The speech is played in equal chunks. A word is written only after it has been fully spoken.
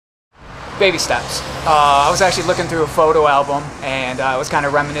Baby steps. I was actually looking through a photo album, and I was kind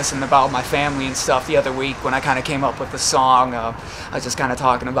of reminiscing about my family and stuff the other week when I kind of came up with the song. I was just kind of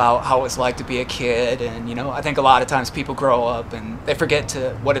talking about how it's like to be a kid, and you know, I think a lot of times people grow up and they forget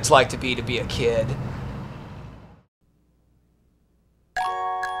what it's like to be a kid.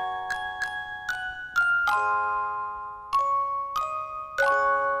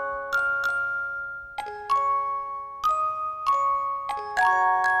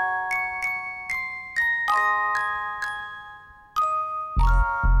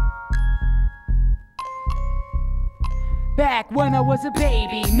 Back when I was a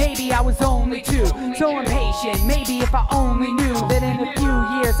baby, maybe I was only 2. So impatient, maybe if I only knew that in a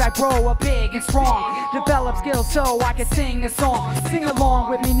few years I'd grow up big and strong, develop skills so I could sing a song. Sing along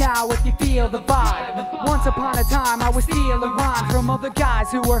with me now if you feel the vibe. Once upon a time I was stealing rhymes from other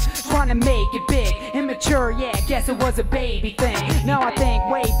guys who were trying to make it big. Immature, yeah, guess it was a baby thing. Now I think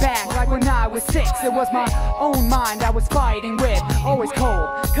way back, like when I was 6. It was my own mind I was fighting with. Always cold,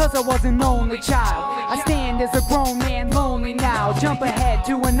 cause I was an only child. I stand as a grown man, lonely now. Jump ahead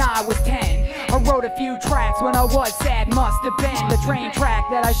to when I was 10. I wrote a few tracks when I was sad. Must have been the train track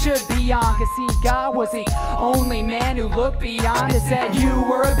that I should be on. Cause see, God was the only man who looked beyond and said, you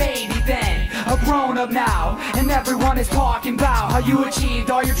were a baby then, a grown up now. And everyone is talking about how you achieved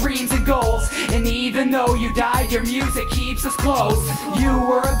all your dreams and goals. And even though you died, your music keeps us close. You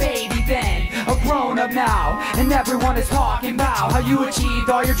were a baby then, a grown up now. And everyone is talking about how you achieved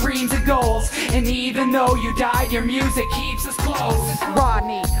all your dreams and goals. And even though you died, your music keeps us close.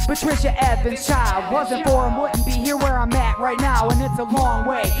 Rodney, Patricia Evans' child. Wasn't for him, wouldn't be here where I'm at right now. And it's a long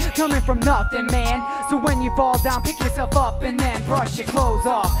way, coming from nothing, man. So when you fall down, pick yourself up and then brush your clothes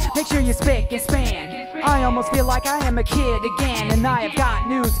off. Make sure you spick and span. I almost feel like I am a kid again. And I have got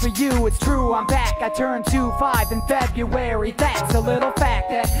news for you, it's true, I'm back. I turned 25 in February. That's a little fact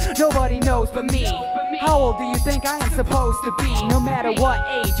that nobody knows but me. How old do you think I am supposed to be? No matter what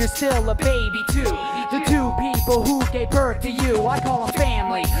age, you're still a baby too. The 2 people who gave birth to you, I call them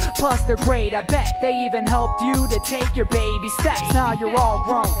family. Plus they're great, I bet they even helped you to take your baby steps. Now you're all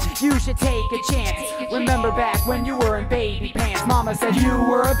grown, you should take a chance. Remember back when you were in baby pants. Mama said you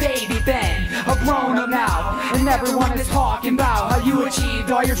were a baby then, a grown up now. And everyone is talking about how you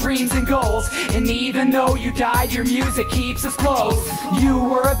achieved all your dreams and goals. And even though you died, your music keeps us close. You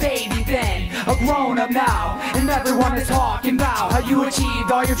were a baby then, a grown up now. And everyone is talking about how you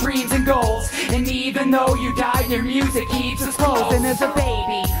achieved all your dreams and goals. And even though you died, your music keeps us close. And as a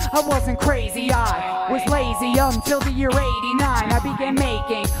baby, I wasn't crazy, I was lazy until the year 89. I began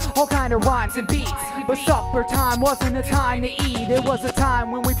making all kind of rhymes and beats. But supper time wasn't a time to eat. It was a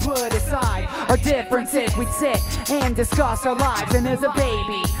time when we put aside our differences. We'd sit and discuss our lives. And as a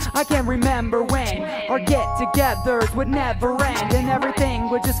baby, I can remember when our get-togethers would never end. And everything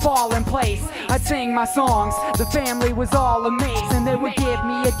would just fall in place. I'd sing my songs, the family was all amazed. And they would give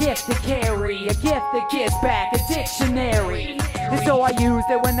me a gift to carry, a gift that gives back, a dictionary. And so I used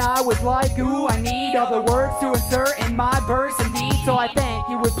it when I was like, ooh, I need other words to insert in my verse indeed. So I thank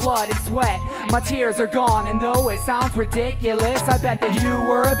you with blood and sweat. My tears are gone, and though it sounds ridiculous, I bet that you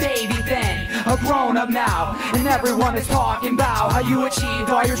were a baby then, a grown up now. And everyone is talking about how you achieved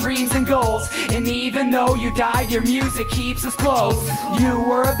all your dreams and goals. And even though you died, your music keeps us close. You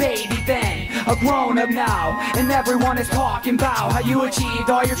were a baby then, a grown up now. And everyone is talking about how you achieved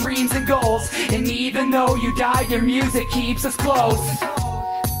all your dreams and goals. And even though you died, your music keeps us close.